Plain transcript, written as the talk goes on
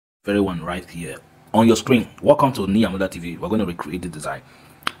very one right here on your screen. Welcome to Niamuda TV. We're going to recreate the design.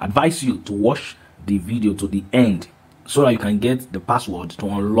 Advise you to watch the video to the end so that you can get the password to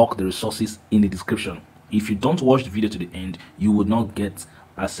unlock the resources in the description. If you don't watch the video to the end, you would not get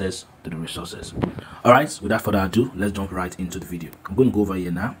access to the resources. All right, without further ado, let's jump right into the video. I'm going to go over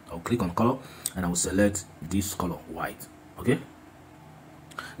here now. I'll click on color and I will select this color white. Okay,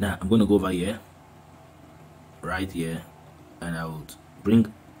 now I'm going to go over here, right here, and I will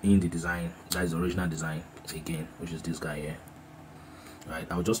bring in the design, that is the original design again, which is this guy here. Right,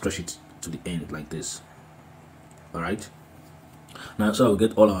 I'll just stretch it to the end like this. All right, now so I'll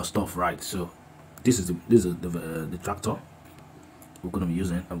get all our stuff right. So this is the tractor we're going to be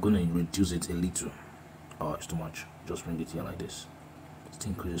using. I'm going to reduce it a little. Oh, it's too much. Just bring it here like this. Let's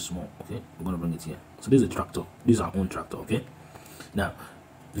increase it small. Okay, we're going to bring it here. So this is a tractor. This is our own tractor. Okay, now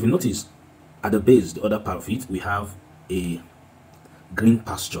if you notice at the base, the other part of it, we have a green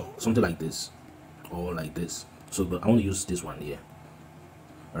pasture, something like this or like this. So but I want to use this one here.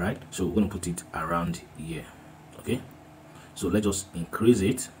 All right, so we're going to put it around here. Okay, so let's just increase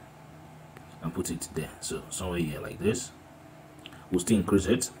it and put it there. So somewhere here like this. We'll still increase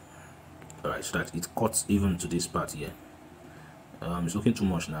it. All right, so that it cuts even to this part here. It's looking too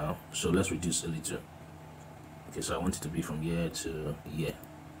much now, so let's reduce a little. Okay, so I want it to be from here to here.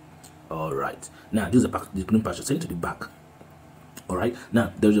 All right, now this is the green pasture. Send it to the back. All right,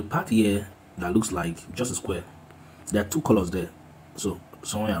 now there's a part here that looks like just a square. There are two colors there, so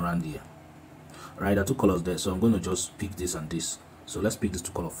somewhere around here. All right, there are two colors there, so I'm going to just pick this and this. So let's pick these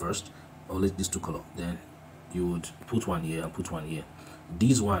two colors first, or let these two colors. Then you would put one here and put one here.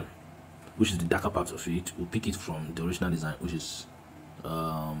 This one, which is the darker part of it, we'll pick it from the original design, which is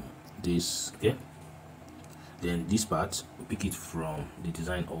this. Okay, then this part we'll pick it from the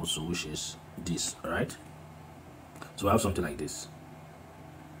design also, which is this. All right, so I have something like this.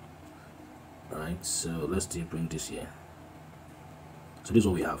 All right, so let's still bring this here. So this is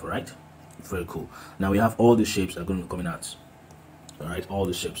what we have. All right, very cool. Now we have all the shapes that are going to be coming out. All right, all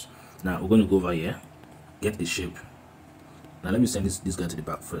the shapes. Now we're going to go over here, get a shape. Now let me send this guy to the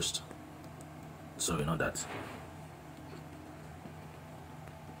back first. Sorry, not that.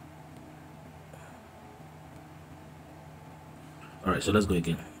 All right, so let's go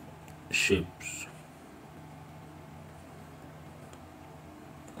again. Shapes.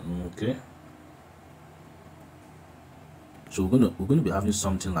 Okay. So we're gonna be having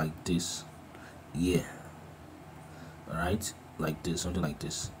something like this. Yeah. All right, like this, something like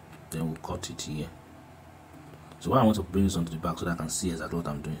this. Then we'll cut it here. So I want to bring this onto the back so that I can see exactly what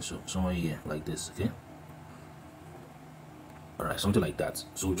I'm doing. So somewhere here like this. Okay. All right, something like that.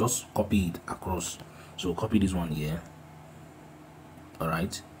 So we'll just copy it across. So we'll copy this one here. All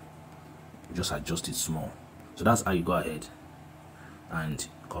right, just adjust it small. So that's how you go ahead and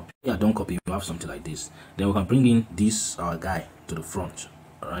copy. Yeah, don't copy. You have something like this. Then we can bring in this guy to the front.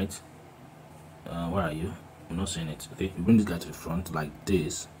 All right, where are you? I'm not seeing it. Okay, you bring this guy to the front like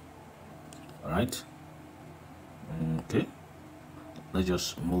this. All right, okay, let's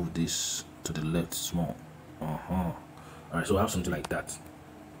just move this to the left small. All right, so we have something like that.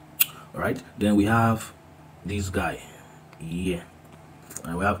 All right, then we have this guy here,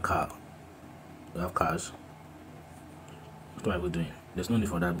 and we have cars. What are we doing? There's no need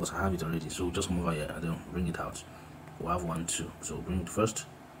for that because I have it already. So we'll just move over here and then bring it out. We'll have 1, 2. So we'll bring it first,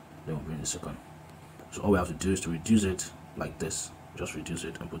 then we'll bring the second. So all we have to do is to reduce it like this. Just reduce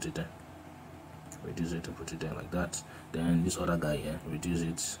it and put it there. Reduce it and put it there like that. Then this other guy here, reduce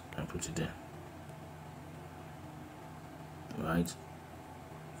it and put it there. Right.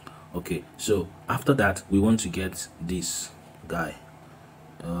 Okay, so after that we want to get this guy.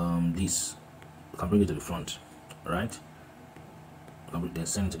 This we can bring it to the front. Right, then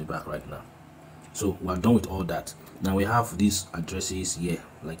send it to the back right now. So we're done with all that. Now we have these addresses here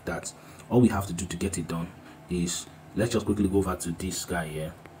like that. All we have to do to get it done is let's just quickly go over to this guy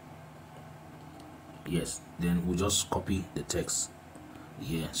here. Yes, then we'll just copy the text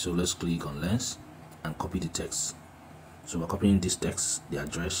here. So let's click on lens and copy the text. So we're copying this text, the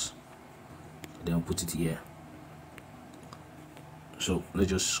address, then we'll put it here. So let's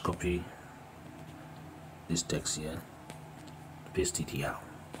just copy this text here, paste it here.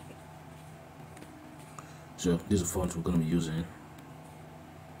 So this is the font we're going to be using.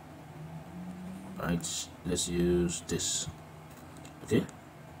 Right, let's use this. Okay,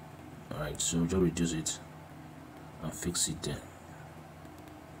 all right, so just reduce it and fix it there.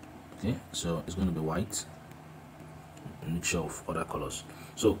 Okay, so it's going to be white, a mixture of other colors.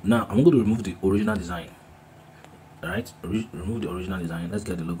 So now I'm going to remove the original design. All right, remove the original design. Let's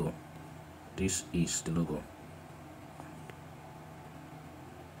get the logo. This is the logo.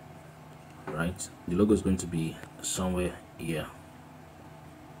 right? The logo is going to be somewhere here.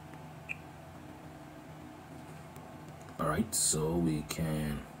 All right, so we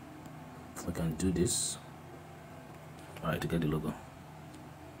can do this, all right, to get the logo.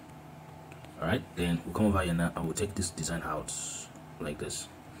 All right, then we'll come over here now and we'll take this design out like this.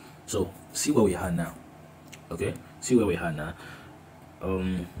 So see where we are now. Okay, see where we are now.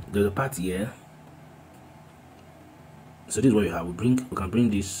 There's a part here. So this is what we have. We can bring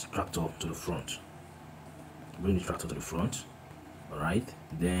this tractor to the front. Bring the tractor to the front. All right,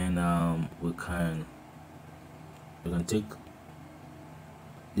 then we can take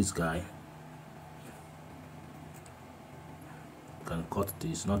this guy. We can cut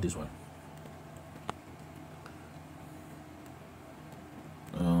this, not this one.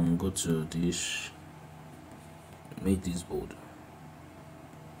 Go to this, make this bold.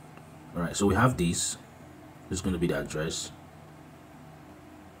 All right, so we have this. This is going to be the address.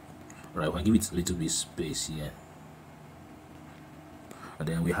 All right, we'll give it a little bit space here, and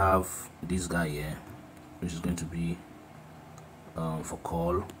then we have this guy here, which is going to be for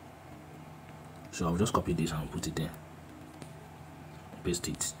call. So I'll just copy this and put it there, paste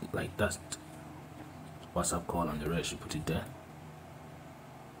it like that. WhatsApp call and the rest, you put it there.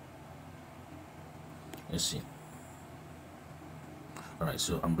 Let's see. All right,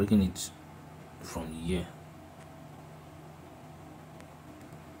 so I'm breaking it from here.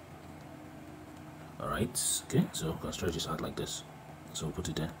 All right, okay, so we can stretch this out like this. So we'll put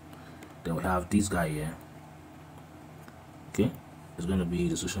it there. Then we have this guy here. Okay, it's going to be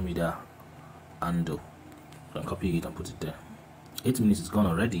the social media handle. So I'll copy it and put it there. 8 minutes is gone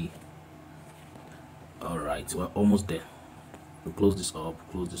already. All right, we're almost there. We'll close this up,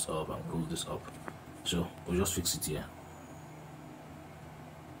 and close this up. So we'll just fix it here.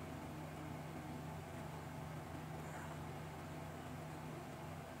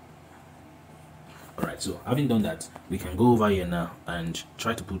 Alright, so having done that, we can go over here now and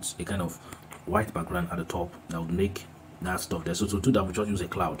try to put a kind of white background at the top that would make that stuff there. So to do that, we just use a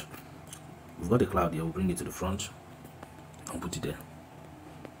cloud. We've got a cloud here, we'll bring it to the front and put it there.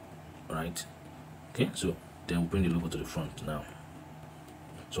 Alright, okay, so then we'll bring the logo to the front now.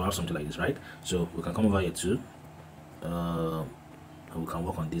 So I have something like this, right? So we can come over here too. And we can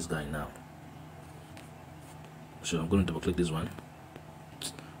work on this guy now. So I'm going to double click this one.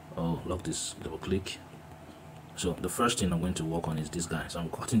 Oh, lock this, double click. So the first thing I'm going to work on is this guy. So I'm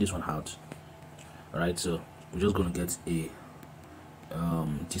cutting this one out. Alright, so we're just going to get a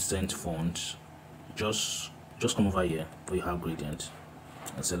decent font. Just come over here where you have gradient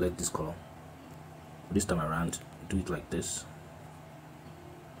and select this color. This time around, do it like this.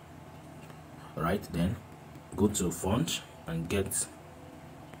 Alright, then go to font and get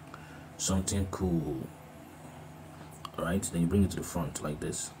something cool. Alright, then you bring it to the front like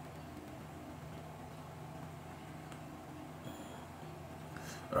this.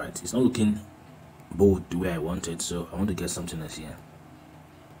 Alright, it's not looking bold the way I wanted, so I want to get something else here.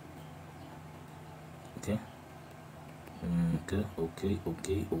 Okay.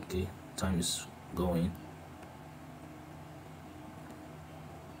 Okay. Time is going.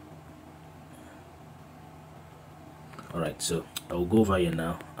 Alright, so I'll go over here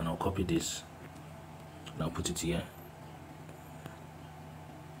now and I'll copy this and I'll put it here.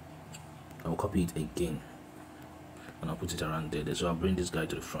 I'll copy it again and I'll put it around there. So I'll bring this guy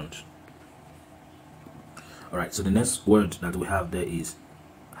to the front. Alright, so the next word that we have there is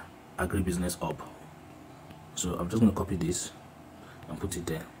Agribusiness Hub. So I'm just going to copy this and put it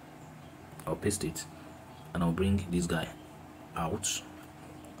there. I'll paste it and I'll bring this guy out.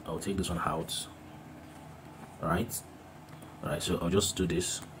 I'll take this one out. Alright, so I'll just do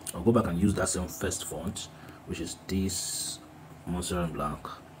this. I'll go back and use that same first font, which is this Monster and Black,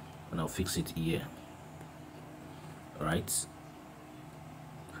 and I'll fix it here. Alright,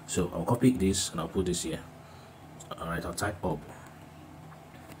 so I'll copy this and I'll put this here. Alright, I'll type up.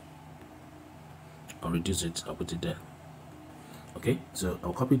 I'll reduce it, I'll put it there. Okay, so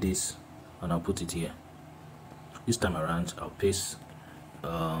I'll copy this and I'll put it here. This time around, I'll paste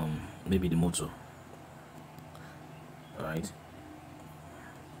maybe the motto. Alright,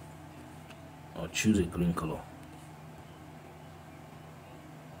 I'll choose a green color.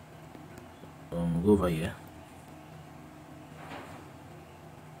 Go over here.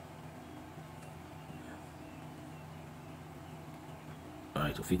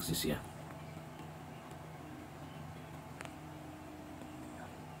 Alright, to fix this here.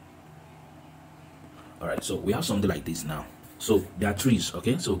 Alright, so we have something like this now. So there are trees,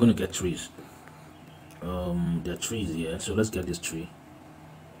 okay? So we're going to get trees. There are trees here, so let's get this tree.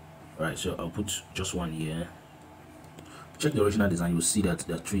 Alright, so I'll put just one here. check the original design, you'll see that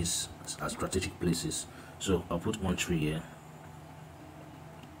there are trees at strategic places. So I'll put one tree here.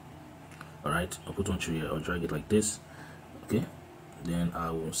 Alright, I'll put one tree here. I'll drag it like this. Okay, then I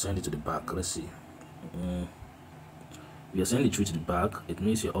will send it to the back. Let's see. You're sending the tree to the back, it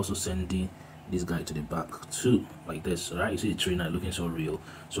means you're also sending this guy to the back too, like this. Right, you see the tree now looking so real.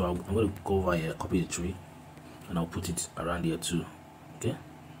 So I'm going to go over here, copy the tree, and I'll put it around here too. Okay,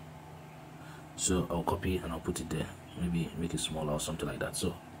 so I'll copy and I'll put it there, maybe make it smaller or something like that.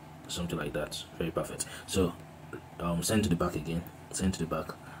 So something like that, very perfect. So send to the back again, send to the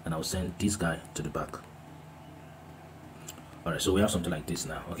back, and I'll send this guy to the back. All right, so we have something like this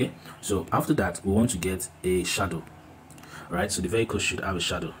now. Okay, so after that we want to get a shadow. Right, so the vehicle should have a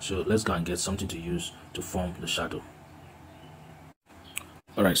shadow. So let's go and get something to use to form the shadow.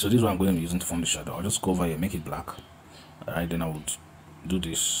 All right, so this is what I'm going to be using to form the shadow. I'll just go over here, make it black. All right, then I would do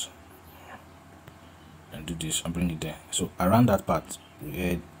this and do this and bring it there. So around that part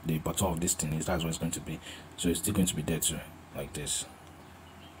where the bottom of this thing is, that's where it's going to be. So it's still going to be there too, like this.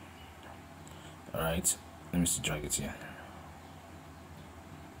 All right, let me see, drag it here.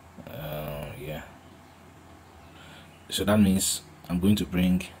 Yeah. So that means I'm going to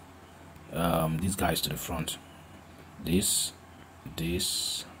bring these guys to the front. This,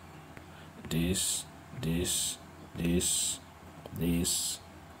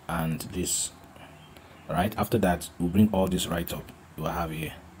 and this. All right, after that we'll bring all this right up. We'll have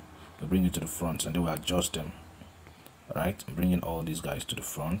here, we'll bring it to the front, and then we'll adjust them. All right, I'm bringing all these guys to the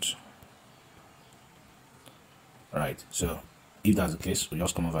front. All right, so if that's the case, we'll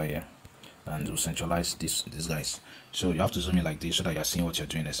just come over here and we'll centralize these guys. So you have to zoom in like this so that you're seeing what you're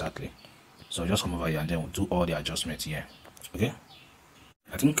doing exactly. So just come over here and then we'll do all the adjustments here. Okay,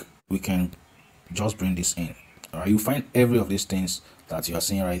 I think we can just bring this in. All right, you'll find every of these things that you are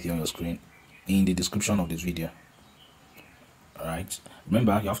seeing right here on your screen in the description of this video. All right,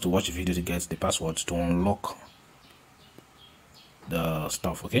 remember you have to watch the video to get the password to unlock the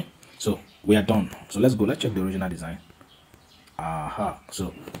stuff. Okay, so we are done. So let's go, let's check the original design.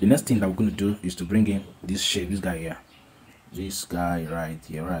 So the next thing that we're going to do is to bring in this shape, this guy here, this guy right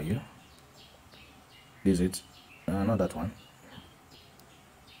here. Where are you? This is it. Not that one.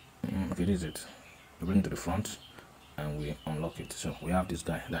 Okay, this is it. We bring it to the front and we unlock it. So we have this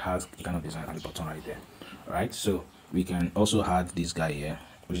guy that has the kind of design at the bottom right there. All right, so we can also add this guy here,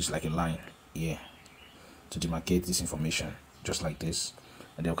 which is like a line here to demarcate this information, just like this.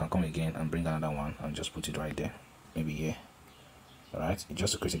 And then we can come again and bring another one and just put it right there, maybe here. All right,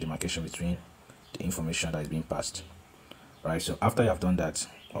 just to create a demarcation between the information that is being passed. All right, so after you have done that,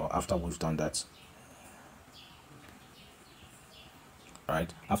 or after we've done that, all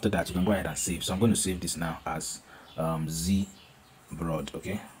right, after that you can go ahead and save. So I'm going to save this now as Z broad.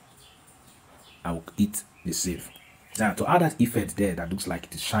 Okay, I will hit the save. Now to add that effect there that looks like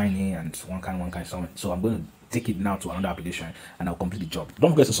it is shiny and one kind so I'm going to take it now to another application and I'll complete the job.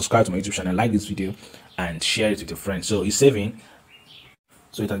 Don't forget to subscribe to my YouTube channel, like this video, and share it with your friends. So it's saving.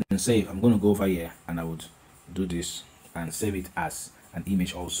 So it has been saved. I'm going to go over here and I would do this and save it as an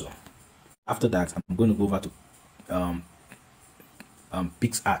image also. After that, I'm going to go over to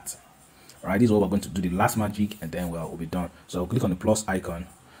Pixellab. All right, this is what we're going to do, the last magic, and then we'll be done. So I'll click on the plus icon,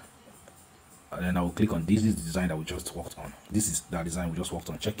 and then I will click on this. This is the design that we just worked on. This is the design we just worked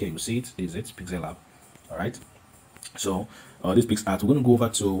on. Check here, you see it. Is it Pixellab? All right. So this Pixellab, we're going to go over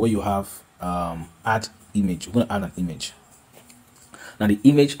to where you have add image. We're going to add an image. Now the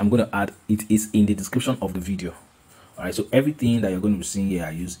image I'm going to add, it is in the description of the video. All right, so everything that you're going to be seeing here I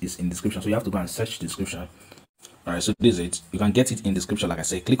use is in description, so you have to go and search the description. All right, so this is it. You can get it in description. Like I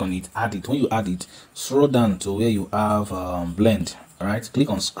said, click on it, add it. When you add it, scroll down to where you have blend. All right, click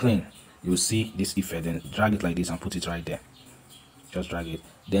on screen, you will see this effect, then drag it like this and put it right there. Just drag it,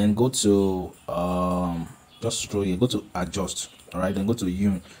 then go to just scroll here, go to adjust. All right, then go to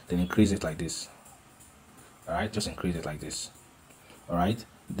hue, then increase it like this. All right, just increase it like this. All right,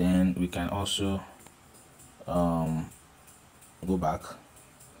 then we can also go back,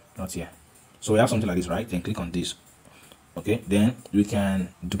 not here. So we have something like this, right? Then click on this. Okay, then we can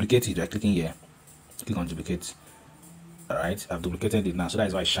duplicate it by clicking here. Click on duplicate. All right, I've duplicated it now, so that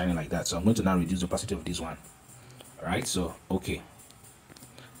is why it's shining like that. So I'm going to now reduce the opacity of this one. All right, so okay,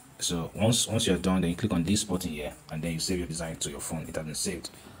 so once you're done, then you click on this button here and then you save your design to your phone. It has been saved.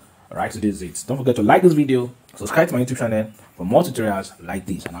 All right, so this is it. Don't forget to like this video, subscribe to my YouTube channel for more tutorials like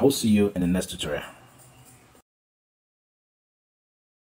this, and I will see you in the next tutorial.